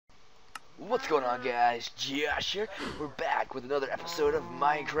What's going on, guys? Josh here. We're back with another episode of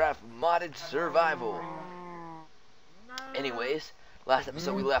Minecraft Modded Survival. Anyways, last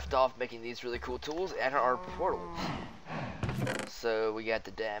episode we left off making these really cool tools and our portals. So we got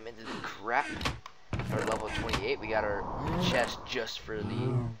the dam into the crap. Our level 28. We got our chest just for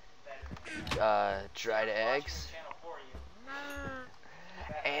the dried eggs.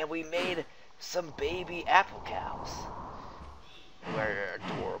 And we made some baby apple cows. They're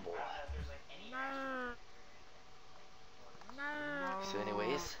adorable. So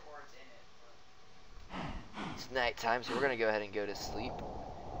anyways, it's nighttime, so we're gonna go ahead and go to sleep.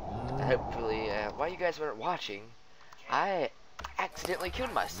 And hopefully, while you guys weren't watching, I accidentally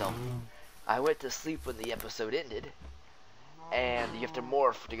killed myself. I went to sleep when the episode ended, and you have to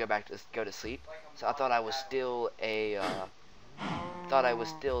morph to go to sleep. So I thought I was still the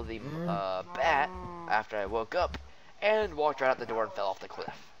bat after I woke up and walked right out the door and fell off the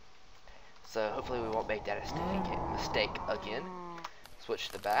cliff. So hopefully we won't make that mistake again. Switch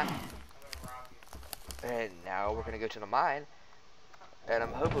to the bat. And now we're going to go to the mine. And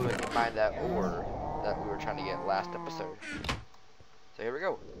I'm hoping we can find that ore that we were trying to get last episode. So here we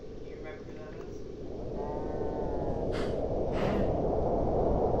go.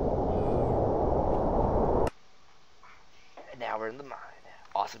 And now we're in the mine.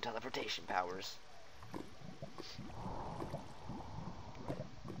 Awesome teleportation powers.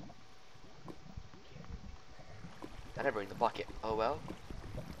 I didn't bring the bucket. Oh well.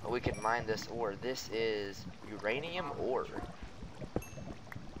 We can mine this ore. This is uranium ore.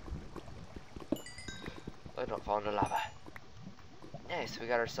 Oh, don't fall into lava. Nice, we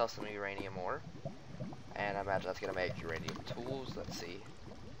got ourselves some uranium ore. And I imagine that's gonna make uranium tools. Let's see.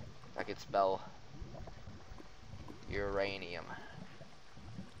 I can spell uranium.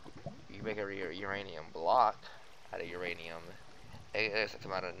 You can make a uranium block out of uranium. Eggs that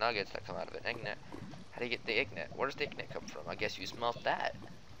come out of nuggets that come out of an ignite. How do you get the ignite? Where does the ignite come from? I guess you smelt that,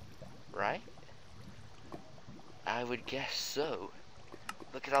 right? I would guess so.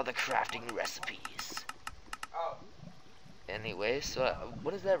 Look at all the crafting recipes. Oh. Anyway, so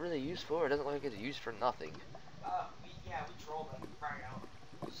what is that really used for? It doesn't look like it's used for nothing. We trolled them right out.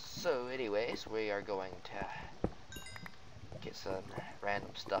 So, anyways, we are going to get some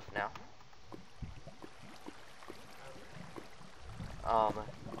random stuff now.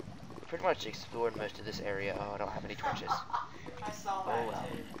 Pretty much explored most of this area. Oh, I don't have any torches. I saw that. Oh well.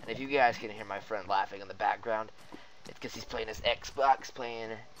 And if you guys can hear my friend laughing in the background, it's because he's playing his Xbox,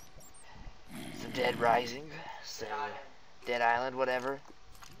 playing some Dead Rising, so Dead Island, whatever.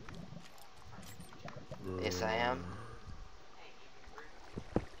 Yes, I am.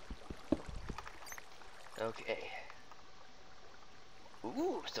 Okay.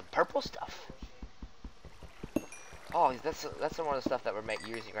 Ooh, some purple stuff. Oh, that's some more of the stuff that we're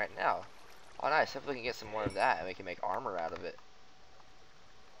using right now. Oh, nice. If we can get some more of that, and we can make armor out of it.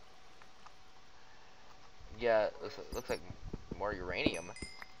 Yeah, looks like more uranium.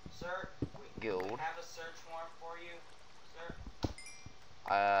 Sir, gold. We have a search warrant for you, sir.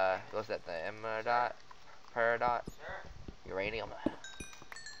 What's that? The peridot? Sir. Uranium. Come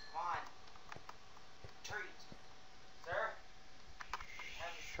on. Trees. Sir.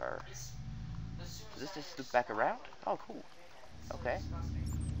 Sure. Does this just loop back around? Oh, cool. Okay.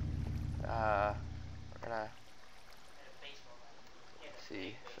 We're gonna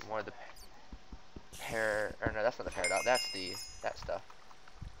see some more of the or no, that's not the peridot. That's that stuff.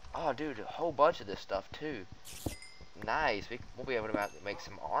 Oh, dude, a whole bunch of this stuff too. Nice. We'll be able to make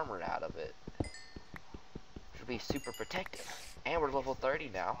some armor out of it. Should be super protective. And we're level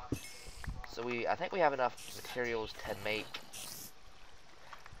 30 now. So I think we have enough materials to make.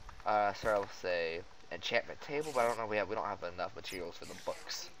 Sorry, I'll say enchantment table, but I don't know. We don't have enough materials for the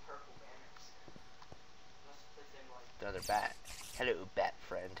books. Another bat. Hello, bat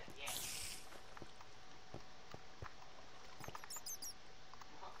friend.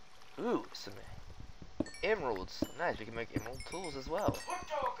 Ooh, some emeralds. Nice. We can make emerald tools as well.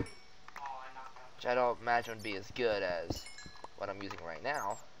 Which I don't imagine would be as good as what I'm using right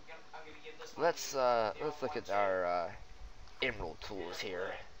now. Let's look at our emerald tools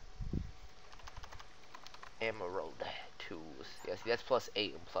here. Emerald tools. Yeah, see, that's plus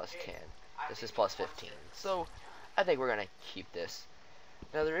 8 and plus 10. This is plus 15. So, I think we're going to keep this.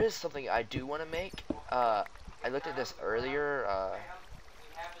 Now, there is something I do want to make. I looked at this earlier.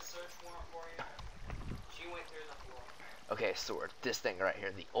 Okay, sword. This thing right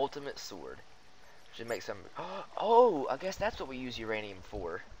here. The ultimate sword. Should make some... Oh, I guess that's what we use uranium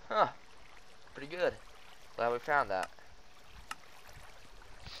for. Huh. Pretty good. Glad we found that.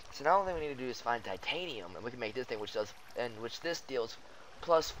 So now all we need to do is find titanium, and we can make this thing, which this deals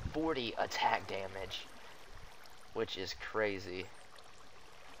plus 40 attack damage, which is crazy.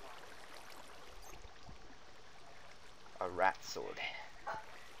 A rat sword.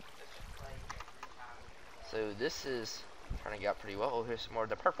 So this is turning out pretty well. Oh, here's some more of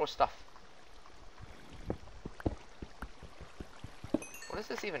the purple stuff. What is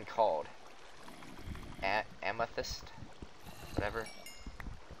this even called? Amethyst? Whatever.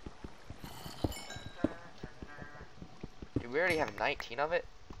 Dude, we already have 19 of it.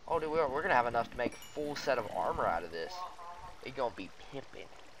 Oh, dude, we're gonna have enough to make a full set of armor out of this. It's gonna be pimping.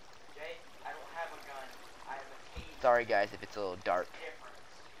 Jay, I don't have a gun. I have a taser. Sorry guys if it's a little dark.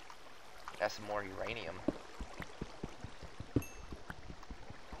 Difference. Got some more uranium.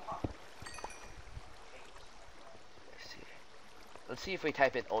 Let's see if we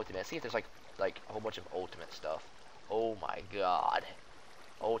type in ultimate. See if there's like a whole bunch of ultimate stuff. Oh my god.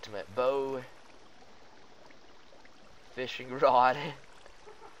 Ultimate bow. Fishing rod.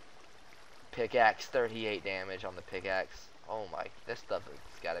 Pickaxe, 38 damage on the pickaxe. Oh my, this stuff has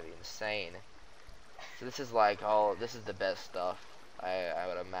gotta be insane. So this is like, oh, this is the best stuff, I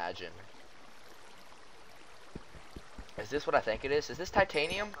would imagine. Is this what I think it is? Is this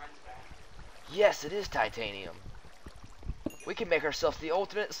titanium? Yes, it is titanium. We can make ourselves the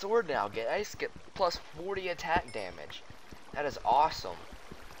ultimate sword now. Guys, get plus 40 attack damage. That is awesome.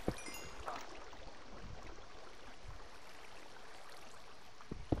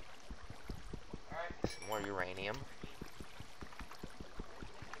 Some more uranium.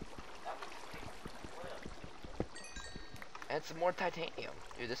 And some more titanium.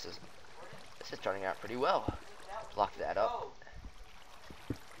 Dude, this is turning out pretty well. Lock that up.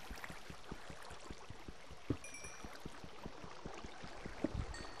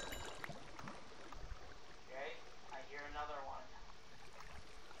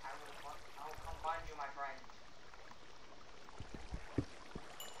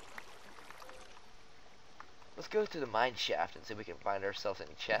 Let's go through the mine shaft and see if we can find ourselves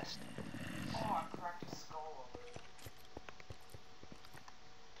any chest. Oh, I cracked his skull.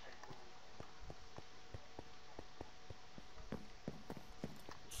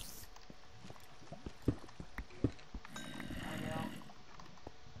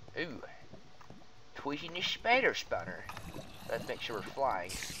 Ooh. Tweezing the spider spawner. Let's make sure we're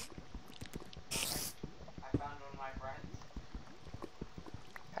flying. I found one of my friends.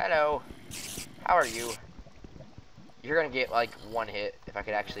 Hello. How are you? You're gonna get like one hit if I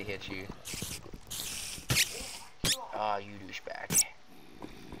could actually hit you. Ah, you douchebag.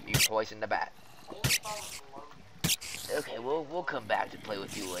 You poisoned the bat. Okay, we'll come back to play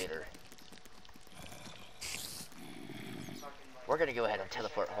with you later. We're gonna go ahead and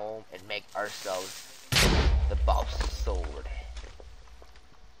teleport home and make ourselves the boss sword.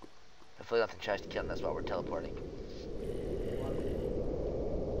 Hopefully nothing tries to kill us while we're teleporting.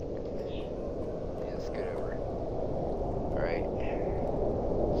 Yeah, let's get over. Alright.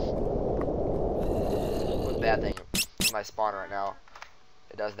 One bad thing with my spawn right now,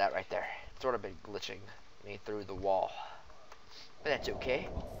 it does that right there. It's sort of been glitching me through the wall. But that's okay.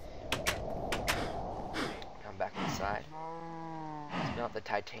 Come back inside. Smell the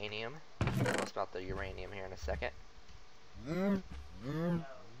titanium. I'll smell the uranium here in a second. And we're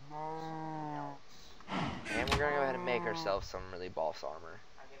gonna go ahead and make ourselves some really boss armor.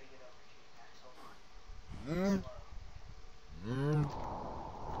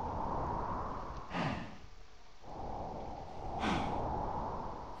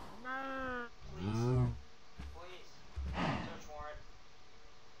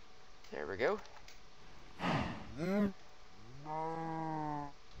 There we go. You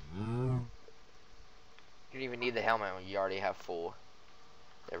don't even need the helmet when you already have full.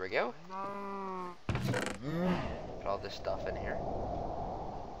 There we go. Put all this stuff in here.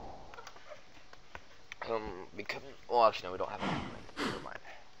 Well, actually, no, we don't have it. Never mind.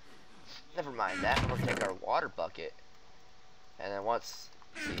 Never mind that. We're gonna take our water bucket, and then once,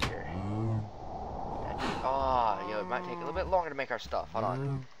 let's see here. Oh, you know, it might take a little bit longer to make our stuff. Hold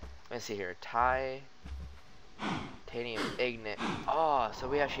on. Let me see here. Titanium ignite. Oh, so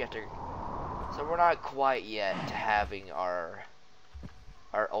we actually have to. So we're not quite yet to having our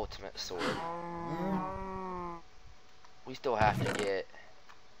ultimate sword. We still have to get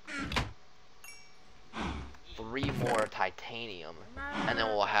 3 more titanium, and then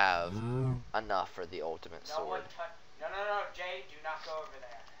we'll have enough for the ultimate sword. No, Jay, do not go over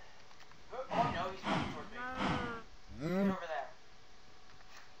there. Oh no, he's running toward me. Get over there.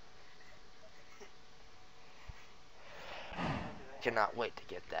 Cannot wait to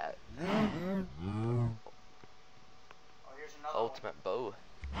get that. Oh, here's another Ultimate bow.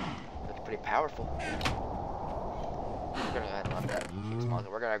 That's pretty powerful. We're gonna go ahead and let that keep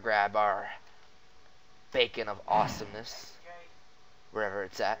smoking. We're gonna grab our bacon of awesomeness. Wherever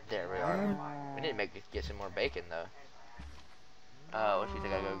it's at. There we are. We need to get some more bacon though. What do you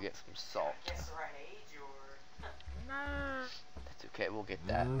think? I go get some salt. That's okay. We'll get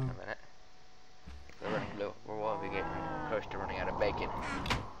that in a minute. We'll be getting close to running out of bacon.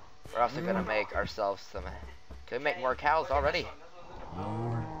 We're also gonna make ourselves some. Can we make more cows already?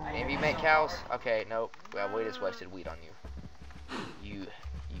 Maybe make cows? Okay, nope. Well, we just wasted wheat on you. You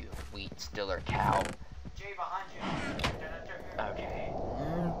wheat stiller cow. Okay.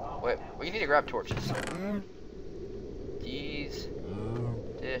 Wait, we need to grab torches. These.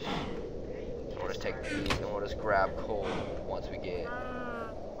 Dish. So we'll just take these and we'll just grab coal once we get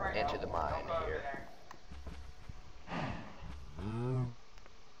into the mine here.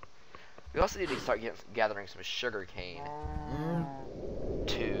 We also need to start gathering some sugar cane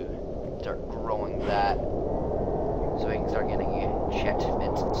to start growing that so we can start getting chet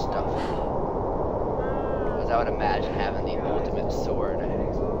bits and stuff. Because I would imagine having the ultimate sword.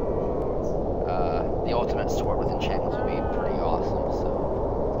 The ultimate sword with enchantments would be pretty awesome. So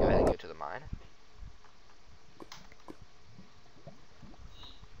let's go ahead and go to the mine.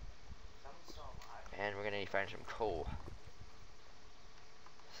 And we're gonna need to find some coal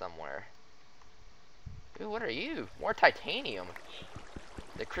somewhere. Ooh, what are you? More titanium.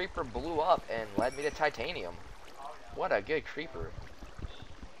 The creeper blew up and led me to titanium. What a good creeper.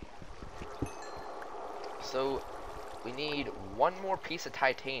 So we need one more piece of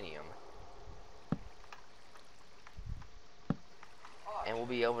titanium. And we'll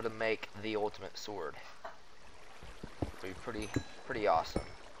be able to make the ultimate sword. It'll be pretty awesome.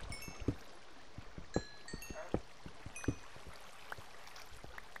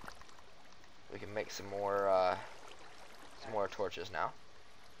 We can make some more torches now.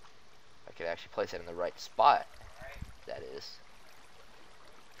 I could actually place it in the right spot. That is.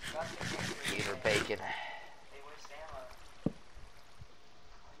 Eat our bacon.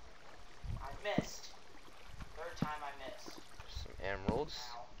 I missed. Third time I missed. Some emeralds.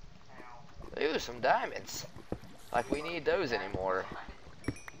 Ooh, some diamonds. Like we need those anymore.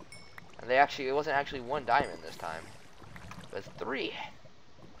 And it wasn't actually one diamond this time. It was 3.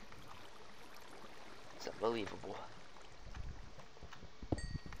 It's unbelievable.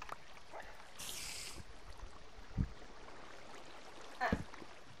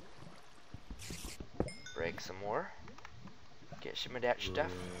 Break some more. Get some of that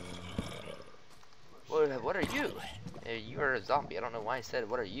stuff. What are you? You are a zombie. I don't know why I said,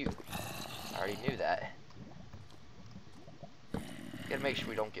 what are you? I already knew that. Gotta make sure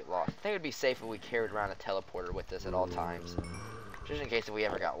we don't get lost. I think it would be safe if we carried around a teleporter with us at all times. Just in case if we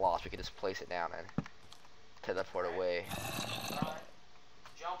ever got lost, we could just place it down and teleport away.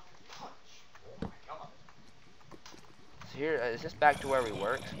 Jump, punch. Oh my God. So here, is this back to where we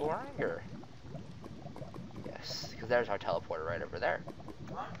were exploring, or? Yes, because there's our teleporter right over there.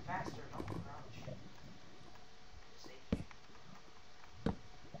 Run faster, don't crouch. Safety.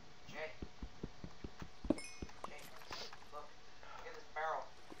 Jay. Jay, look at this barrel.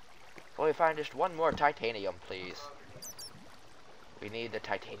 Will we find just one more titanium, please? We need the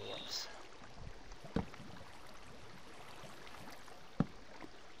titaniums.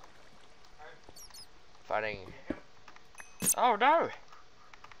 Finding. Oh no!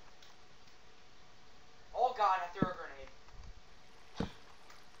 Oh God, I threw a grenade.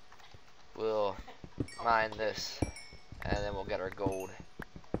 We'll mine this, and then we'll get our gold.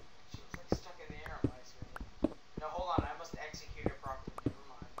 She was like stuck in the air on my screen. No, hold on, I must execute it properly. Never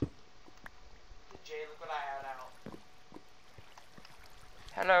mind. Jay, look what I had out.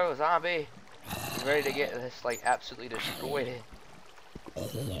 Hello, zombie. You ready to get this like absolutely destroyed?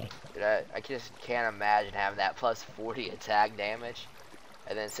 Dude, I just can't imagine having that plus 40 attack damage,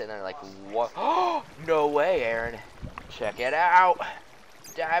 and then sitting there like, what? Oh, no way, Aaron. Check it out.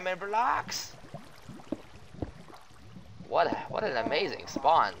 Diamond blocks. What an amazing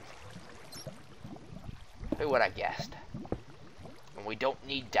spawn. Who would have guessed? When we don't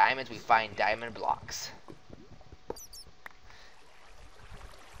need diamonds, we find diamond blocks.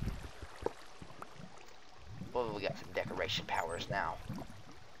 Well, we got some decoration powers now.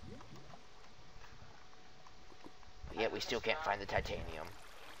 But yet we still can't find the titanium.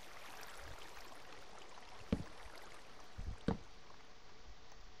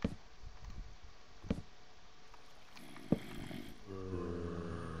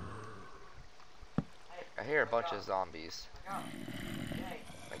 I hear a bunch of zombies.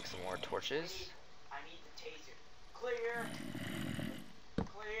 Make some more torches. I need the taser. Clear.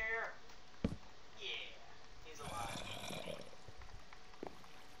 Clear. Yeah. He's alive.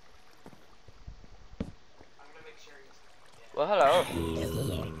 I'm gonna make sure he's Well, hello.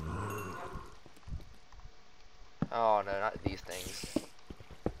 Oh no, not these things.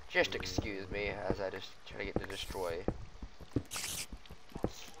 Just excuse me as I just try to get to destroy.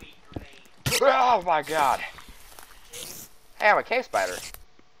 Sweet grenade. Oh my god. Hey, I'm a cave spider.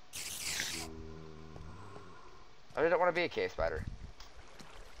 I don't want to be a cave spider.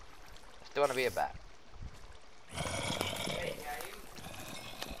 I still want to be a bat. Hey, yeah, you.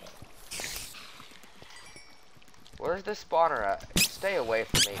 Where's this spawner at? Stay away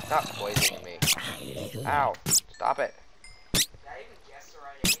from me. Stop poisoning me. Ow. Stop it. Did I even guess the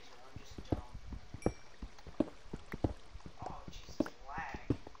right age, or I'm just dumb? Oh, Jesus,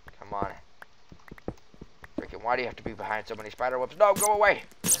 lag. Come on. Freaking, why do you have to be behind so many spider webs? No, go away!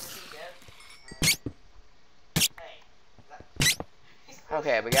 Is everything dead? Hey.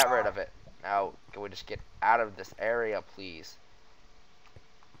 Okay, we got rid of it. Now, can we just get out of this area, please?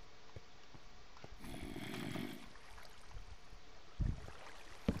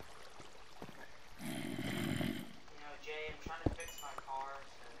 Jay, I'm trying to fix my car,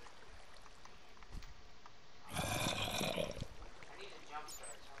 so... I need a jump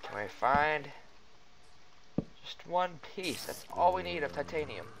start. So Can we find just one piece? That's all we need of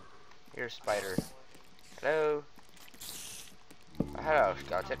titanium. Here's spider. Hello? Oh, hello,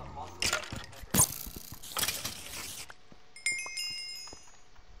 skeleton.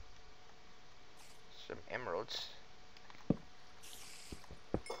 Some emeralds.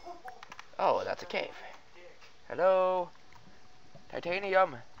 Oh, that's a cave. Hello?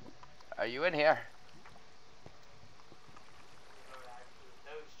 Titanium? Are you in here?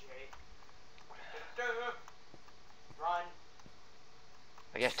 Run.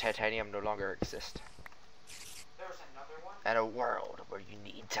 I guess titanium no longer exists. There's another one. In a world where you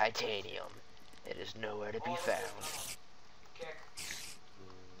need titanium, it is nowhere to be found. Kick.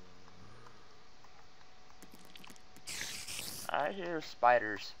 I hear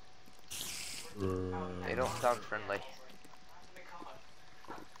spiders. They don't sound friendly.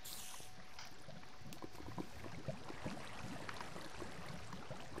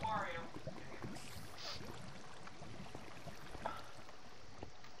 Mario.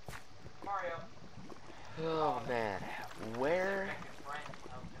 Mario. Oh man, where's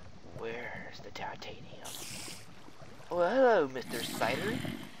the titanium? Well, hello, Mr. Spider.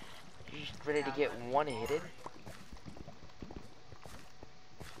 You just ready to get one-hitted?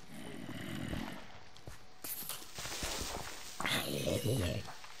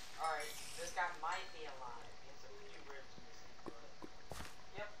 Alright, this guy might be alive. He has a few ribs missing, but...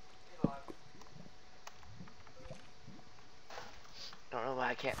 Yep, he's alive. Don't know why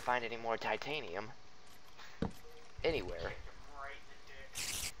I can't find any more titanium. Anywhere. Kicked him right in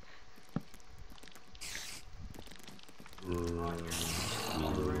the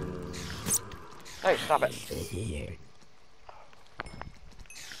dick. Hey, stop it.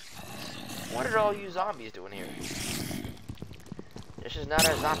 What are all you zombies doing here? This is not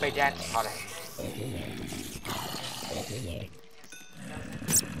a zombie dance party.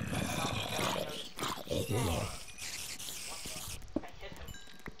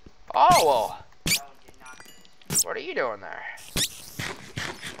 Oh, well. What are you doing there?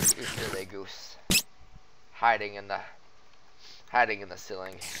 You silly goose. Hiding in the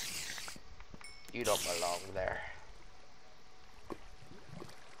ceiling. You don't belong there.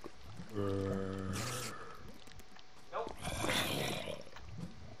 Nope.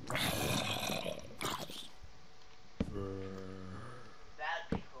 That'd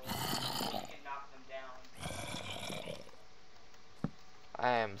be cool. You can knock them down.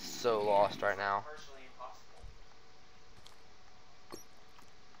 I am so lost right now. Personally impossible.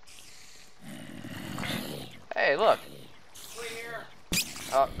 Hey, look. Clear.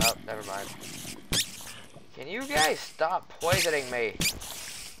 Oh, no, never mind. Can you guys stop poisoning me?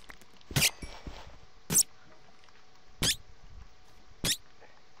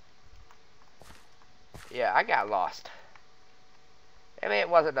 Yeah, I got lost. I mean, it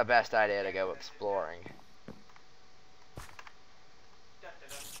wasn't the best idea to go exploring.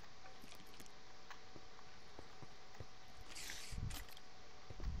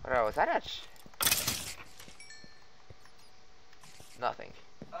 Oh, was that a nothing.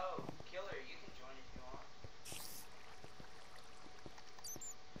 Oh, Killer, you can join if you want.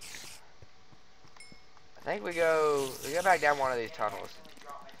 I think we go back down one of these tunnels.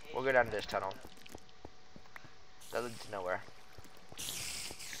 We'll go down to this tunnel. That leads to nowhere.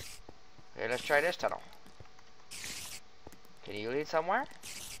 Okay, let's try this tunnel. Can you lead somewhere?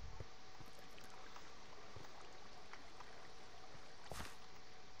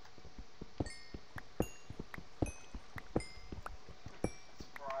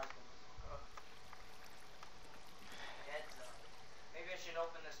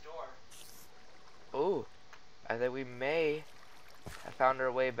 door. Oh, I think we may have found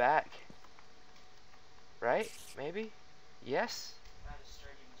our way back. Right? Maybe? Yes? Found a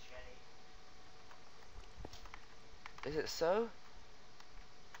sturdy machete. Is it so?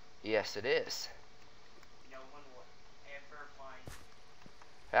 Yes, it is. No one will ever find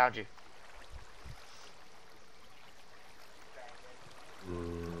Found you. Grafit.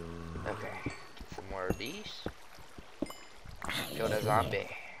 Okay. Some more of these. Kill the zombie.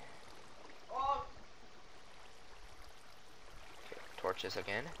 Oh! Okay, torches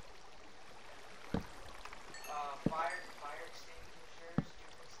again. Fire extinguishers do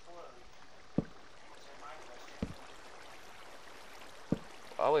explode. Answer my question.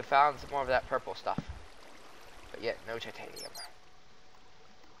 Oh, we found some more of that purple stuff. But yet, no titanium.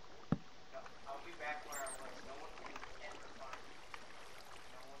 No, I'll be back where I was. No one can ever find me.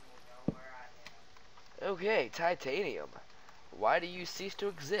 No one will know where I am. Okay, titanium. Why do you cease to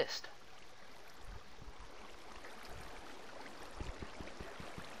exist?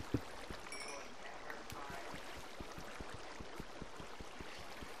 You will never find me.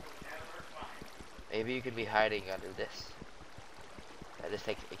 You will never find me. Maybe you could be hiding under this. That just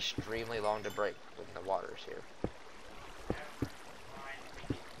takes extremely long to break when the water's here. Never find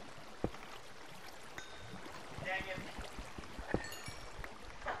me. Dang it.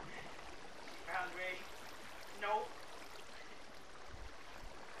 Found me. Nope.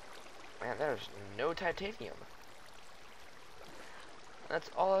 Man, there's no titanium. That's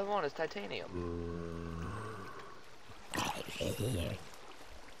all I want is titanium.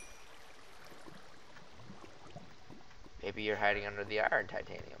 Maybe you're hiding under the iron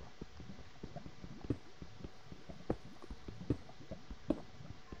titanium.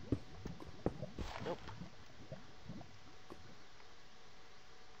 Nope.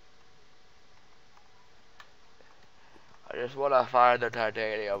 I just want to find the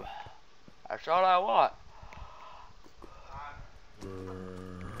titanium. That's all I want.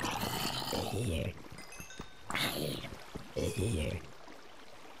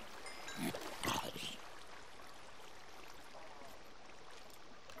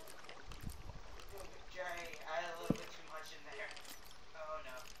 Jerry, I had a little bit too much in there. Oh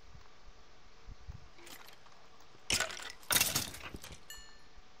no.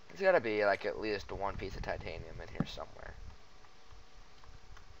 There's gotta be like at least one piece of titanium in here somewhere.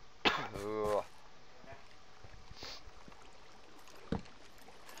 Ugh.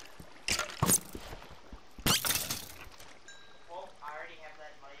 Well, I already have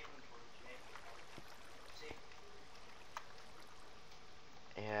that in my inventory, Jay. See?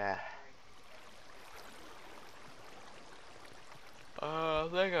 Yeah. I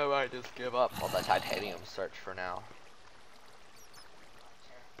think I might just give up on the titanium search for now.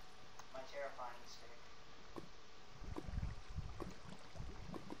 My terrifying stick.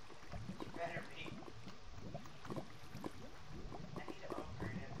 You better be. I need to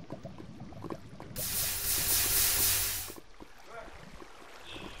upgrade it.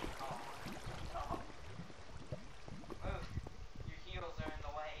 Yeah. Oh. Move. Your heels are in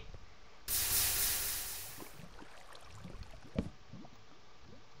the way.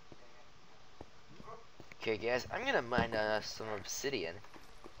 Okay, guys, I'm gonna mine some obsidian.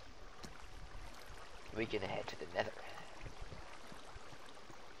 We can head to the nether.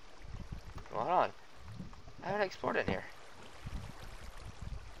 Hold on. I haven't explored in here.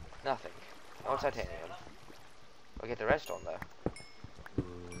 Nothing. No titanium. We'll get the redstone though. It's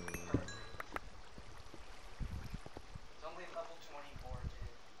only level 24,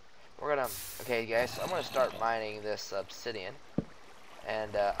 dude. We're gonna. Okay, guys, so I'm gonna start mining this obsidian.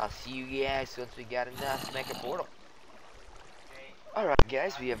 And I'll see you guys once we got enough to make a portal. Alright,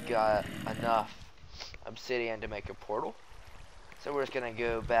 guys, we have got enough obsidian to make a portal. So we're just gonna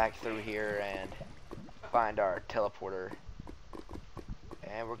go back through here and find our teleporter.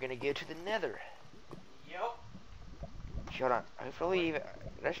 And we're gonna go to the nether. Yep. Hold on. Hopefully,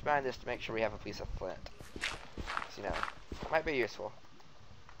 let's mine this to make sure we have a piece of flint. So, you know, it might be useful.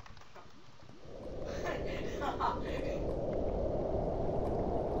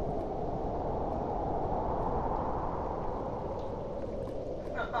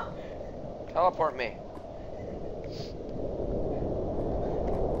 Teleport me.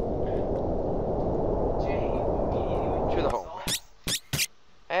 To the home.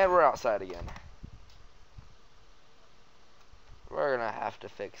 And we're outside again. We're gonna have to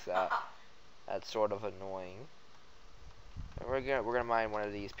fix that. That's sort of annoying. And we're gonna mine one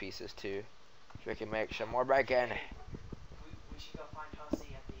of these pieces too, so we can make some more bacon. We should go find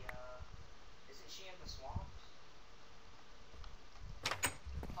Hussy at the isn't she in the swamps?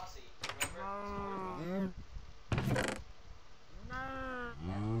 Hussy, remember?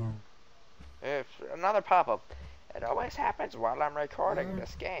 another pop-up. It always happens while I'm recording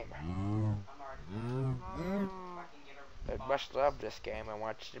this game. I'm already if I can get over I must love this game and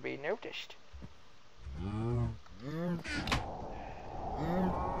want it to be noticed. It's been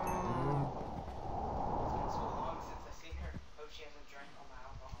so long since I've seen her. Hope she hasn't drank all my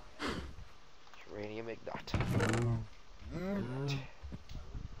alcohol yet. Uranium ignite.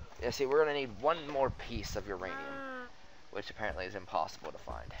 Yeah, see, we're gonna need one more piece of uranium, which apparently is impossible to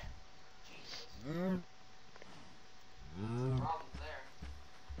find. Jesus. Some problems there.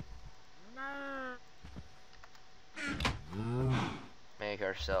 Make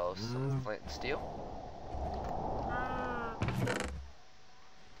ourselves some flint and steel.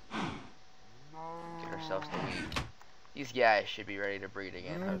 Get ourselves the wheat. These guys should be ready to breed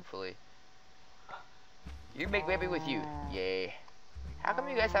again, hopefully. You can make baby with you. Yay. How come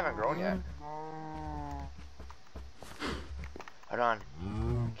you guys haven't grown yet? Hold on.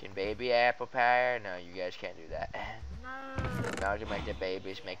 Can baby apple pie? No, you guys can't do that. Now to make the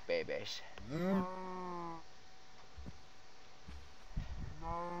babies make babies. Oh no.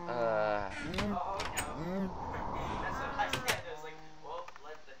 That's what I said. I was like, well,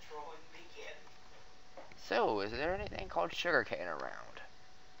 let the trolling begin. So, is there anything called sugarcane around?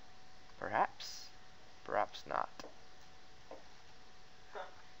 Perhaps? Perhaps not.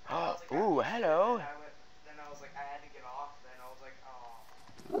 Oh, ooh, hello. Then I was like, I had to get off. Then I was like,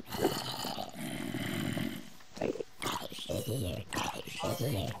 oh.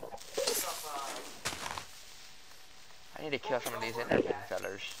 I need to kill some of these Enderman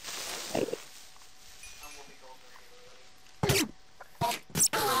fellers.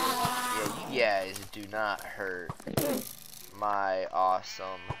 Yeah, you guys do not hurt my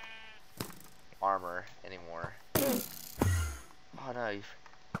awesome armor anymore. Oh no,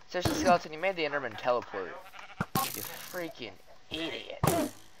 Such a skeleton, you made the Enderman teleport. You freaking idiot.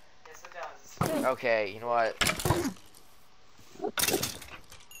 Yes, it does. Okay, you know what?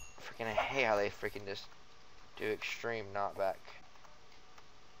 Freaking I hate how they freaking just do extreme knockback.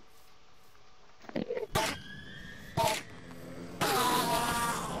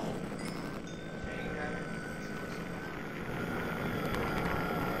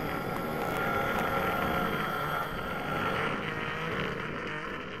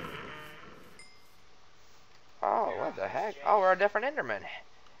 Oh, what the heck? Oh, we're a different Enderman.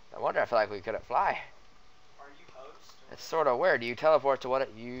 No wonder I feel like we couldn't fly. Are you host? It's sort of weird. You teleport to what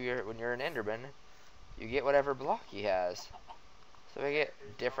when you're an Enderman. You get whatever block he has. So we get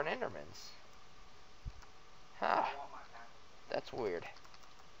different Endermans. Huh. That's weird.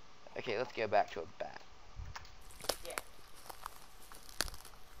 Okay, let's go back to a bat. Yeah.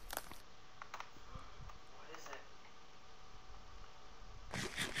 What is it?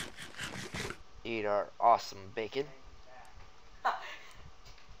 Eat our awesome bacon.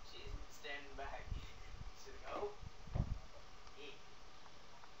 She's standing back. She's like, oh. Eat.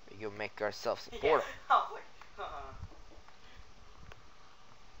 We go make ourselves a Yeah. portal. I was like,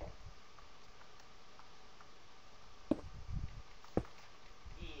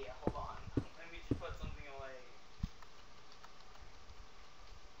 Yeah, hold on. Let me just put something away.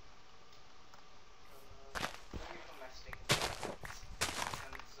 Let me put my stick in there.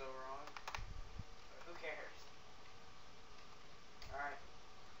 Sounds so wrong. But who cares? Alright.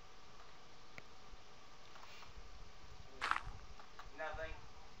 Nothing.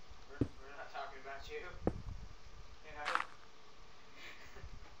 We're not talking about you. You know?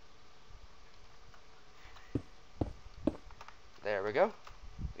 There we go.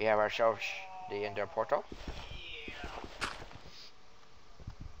 We have ourselves the Ender portal. Yeah.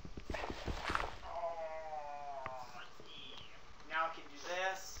 Now I can do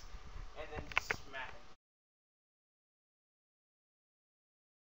this, and then just smack him.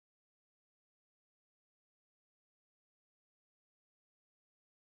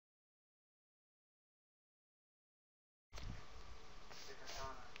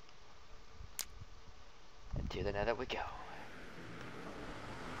 And to the nether we go.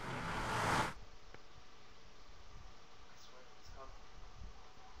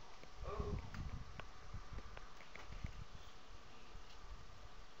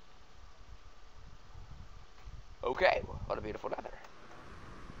 Okay, what a beautiful nether.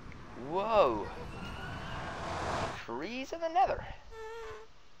 Whoa. Trees in the nether.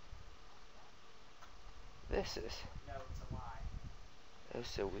 This is No, it's a lie. oh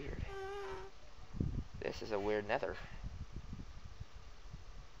so weird. This is a weird nether.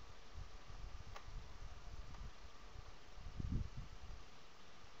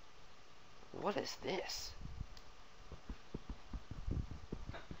 What is this?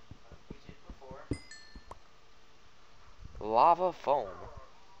 We did before. Lava foam.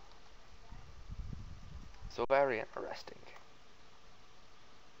 So very interesting.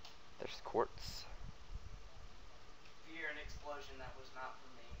 There's quartz. Fear and explosion, that was not for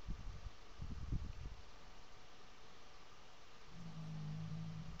me.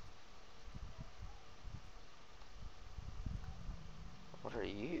 What are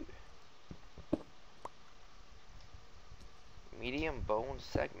you? Medium bone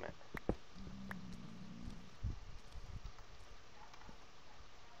segment.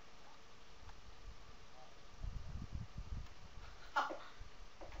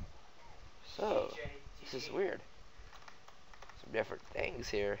 So, this is weird. Some different things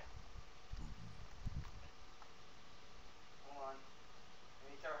here. Hold on.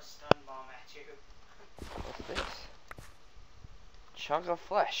 Let me throw a stun bomb at you. What's this? Chunk of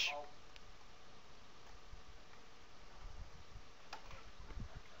flesh. Oh.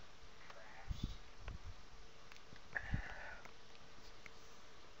 Crashed.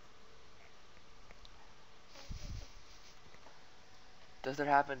 Does there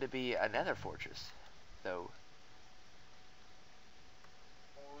happen to be another fortress, though?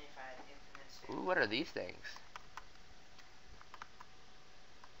 Only if I had infinite space. Ooh, what are these things?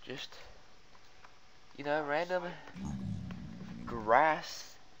 Just, you know, random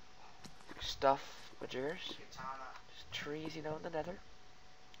grass stuff, materials. Katana. Just trees, you know, in the nether.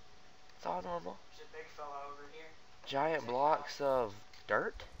 It's all normal. There's a big fella over here. Giant blocks of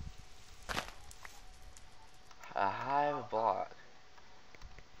dirt. A hive block.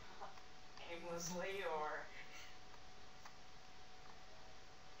 Aimlessly or...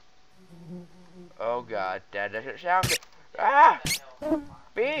 Oh god, that doesn't sound good. Ah!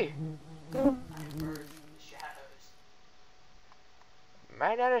 Bee! The shadows.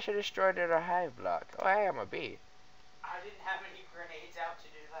 My nether should have destroyed a hive block. Oh, I am a bee. I didn't have any grenades out to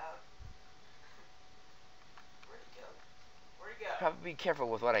do that. Where'd he go? Where'd he go? Have to be careful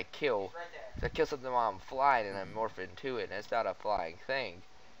with what I kill. He's right there. If I kill something while I'm flying and I morph into it and it's not a flying thing, You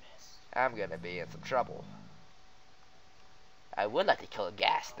missed. I'm gonna be in some trouble. I would like to kill a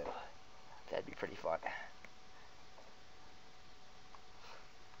ghast though. That'd be pretty fun. I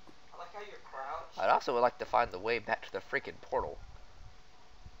like how you're crouched. I'd also would like to find the way back to the freaking portal.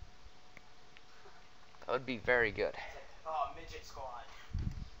 That would be very good. It's like, oh, midget squad.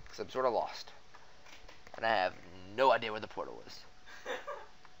 Because I'm sort of lost. And I have no idea where the portal is. I'm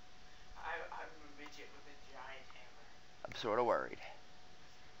a midget with a giant hammer. I'm sort of worried.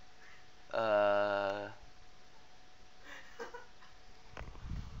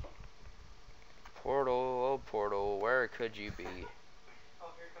 Portal, oh portal, where could you be? Oh,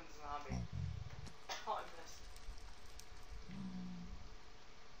 here comes the zombie. Oh, I missed.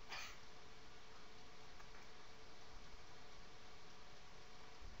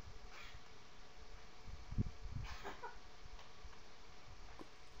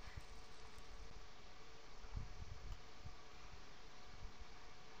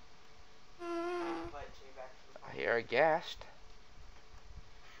 Let Jay back to the I hear a ghast.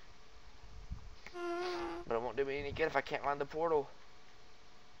 But it won't do me any good if I can't find the portal.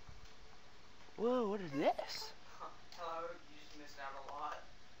 Whoa, what is this? Hello, you just missed out a lot.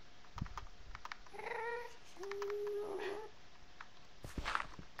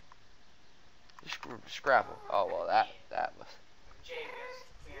 Scrapple. Oh, well, that was Jay,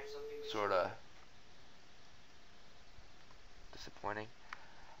 we have something to sort show of disappointing.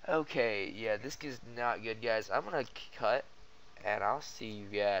 Okay, yeah, this is not good, guys. I'm gonna cut, and I'll see you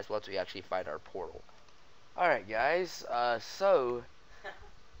guys once we actually find our portal. Alright, guys, so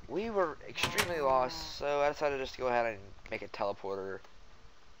we were extremely lost, so I decided just to go ahead and make a teleporter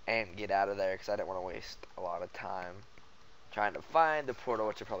and get out of there, because I didn't want to waste a lot of time trying to find the portal,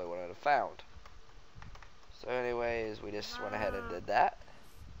 which I probably wouldn't have found. So anyways, we just went ahead and did that.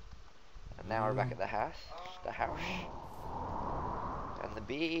 And now we're back at the house. And the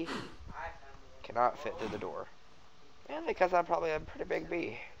bee cannot fit through the door. And because I'm probably a pretty big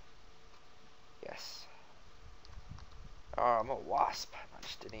bee. Yes. Oh, I'm a wasp. Not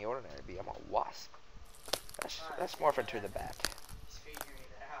just any ordinary bee. I'm a wasp. Let's morph into the bat. He's figuring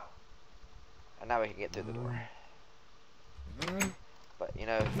it out. And now we can get through the door. But you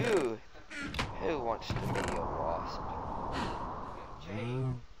know, who wants to be a wasp? Jay,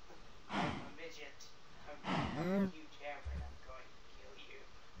 I'm a midget. I'm a huge hammer and I'm going to kill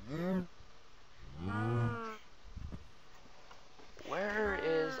you. Where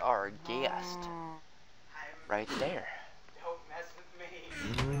is our guest? Right there. Don't mess with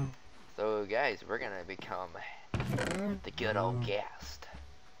me. So guys, we're gonna become the good old ghast.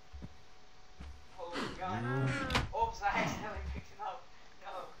 Oh god. Oops, I accidentally picked it up.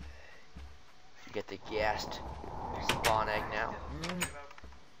 No. Get the ghast spawn egg now.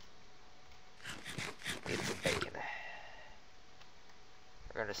 It's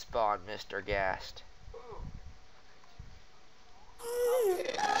to spawn Mr. Ghast.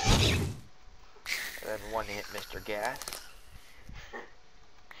 And then one hit Mr. Ghast.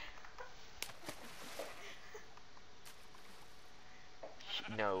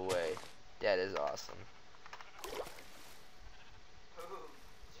 No way. That is awesome. Ooh,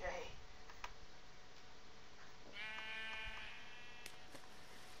 Jay.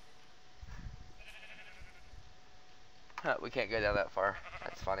 Huh, we can't go down that far.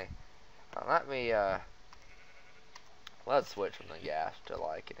 That's funny. Let me, let's switch from the gas to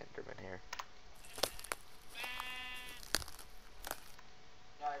like an Enderman here.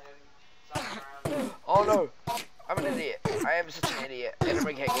 No, I didn't. Something around. Oh no! I'm an idiot. I am such an idiot.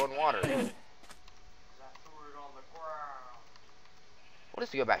 Enderman can't go in water. Cause I threw it on the ground. We'll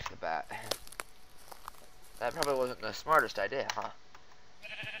just go back to the bat. That probably wasn't the smartest idea, huh?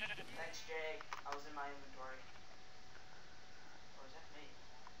 Thanks, Jay. I was in my inventory. Or is that me?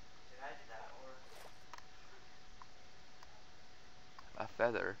 Did I do that, or? A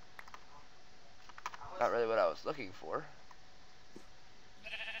feather. I was, Not really what I was looking for.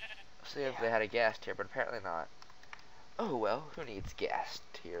 See if they had a gas tier, but apparently not. Oh well, who needs gas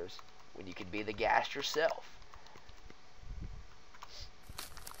tiers when you can be the gas yourself?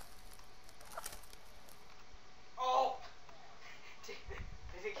 Oh! Did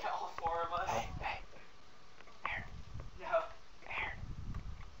it get all four of us? Hey, hey. No. Aaron.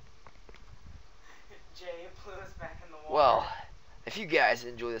 Jay, it blew us back in the water. Well, if you guys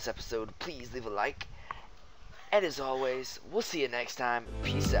enjoy this episode, please leave a like. And as always, we'll see you next time.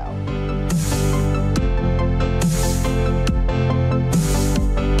 Peace out.